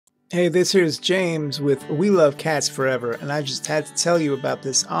Hey, this here's James with We Love Cats Forever, and I just had to tell you about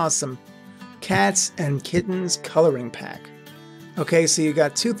this awesome Cats and Kittens coloring pack. Okay, so you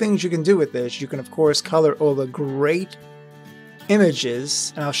got two things you can do with this. You can, of course, color all the great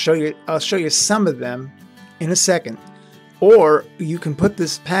images, and I'll show you some of them in a second. Or you can put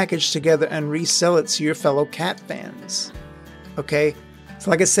this package together and resell it to your fellow cat fans. Okay,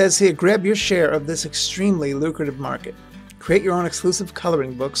 so like it says here, grab your share of this extremely lucrative market. Create your own exclusive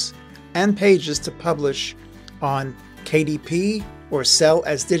coloring books and pages to publish on KDP or sell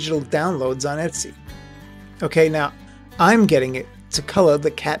as digital downloads on Etsy. Okay, now I'm getting it to color the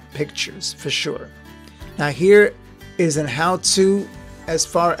cat pictures for sure. Now here is an how-to as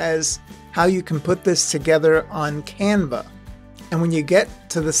far as how you can put this together on Canva. And when you get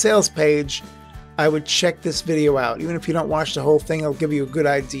to the sales page, I would check this video out. Even if you don't watch the whole thing, it'll give you a good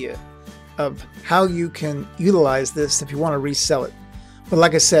idea of how you can utilize this if you want to resell it. But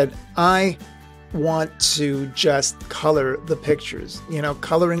like I said, I want to just color the pictures. You know,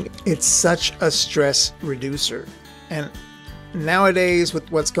 coloring, it's such a stress reducer. And nowadays with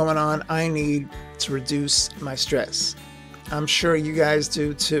what's going on, I need to reduce my stress. I'm sure you guys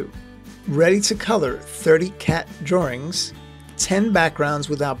do too. Ready to color 30 cat drawings, 10 backgrounds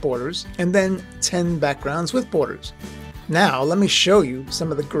without borders, and then 10 backgrounds with borders. Now, let me show you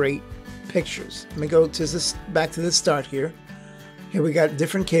some of the great pictures. Let me go to this, back to the start here. Here we got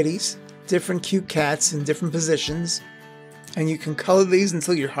different kitties, different cute cats in different positions, and you can color these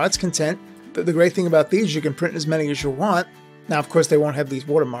until your heart's content. But the great thing about these, you can print as many as you want. Now, of course, they won't have these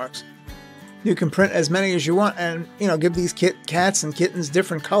watermarks. You can print as many as you want and, you know, give these cats and kittens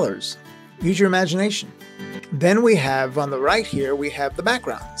different colors. Use your imagination. Then we have, on the right here, we have the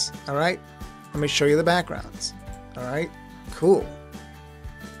backgrounds, all right? Let me show you the backgrounds, all right? Cool.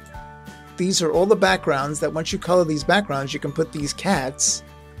 These are all the backgrounds that once you color these backgrounds, you can put these cats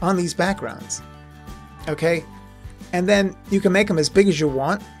on these backgrounds, okay? And then you can make them as big as you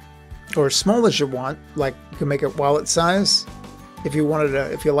want or as small as you want. Like you can make it wallet size if you wanted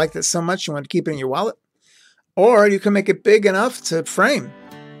to, if you liked it so much you want to keep it in your wallet, or you can make it big enough to frame.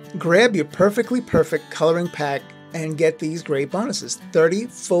 Grab your Perfectly Perfect coloring pack and get these great bonuses. 30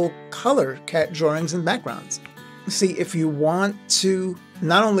 full color cat drawings and backgrounds. See, if you want to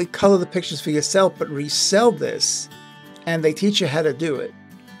not only color the pictures for yourself, but resell this, and they teach you how to do it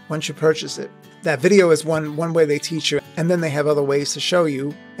once you purchase it. That video is one way they teach you, and then they have other ways to show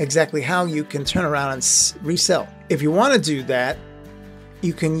you exactly how you can turn around and resell. If you want to do that,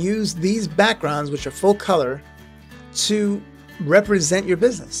 you can use these backgrounds, which are full color, to represent your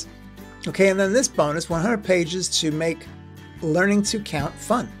business. Okay, and then this bonus, 100 pages to make learning to count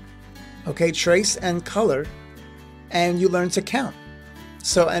fun. Okay, trace and color, and you learn to count.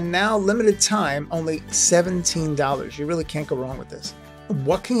 So, and now limited time, only $17. You really can't go wrong with this.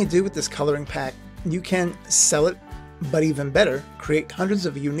 What can you do with this coloring pack? You can sell it, but even better, create hundreds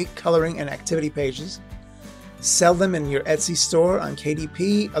of unique coloring and activity pages, sell them in your Etsy store, on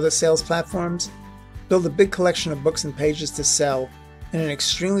KDP, other sales platforms, build a big collection of books and pages to sell in an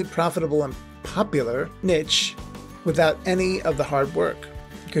extremely profitable and popular niche without any of the hard work,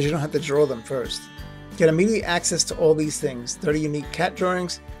 because you don't have to draw them first. Get immediate access to all these things: 30 unique cat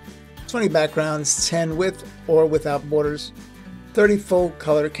drawings, 20 backgrounds, 10 with or without borders, 30 full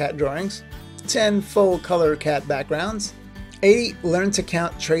color cat drawings, 10 full color cat backgrounds, 80 learn to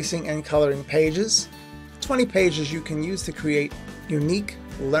count tracing and coloring pages, 20 pages you can use to create unique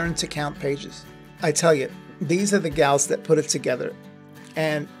learn to count pages. I tell you, these are the gals that put it together,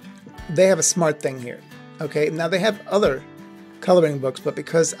 and they have a smart thing here. Okay, now they have other coloring books, but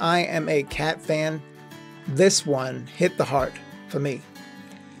because I am a cat fan, this one hit the heart for me.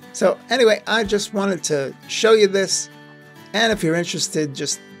 So anyway, I just wanted to show you this, and if you're interested,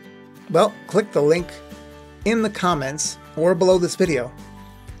 just, well, click the link in the comments or below this video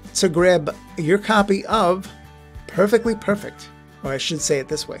to grab your copy of Perfectly Perfect, or I should say it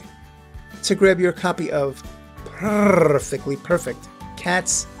this way, to grab your copy of Perfectly Perfect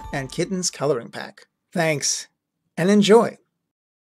Cats and Kittens Coloring Pack. Thanks, and enjoy.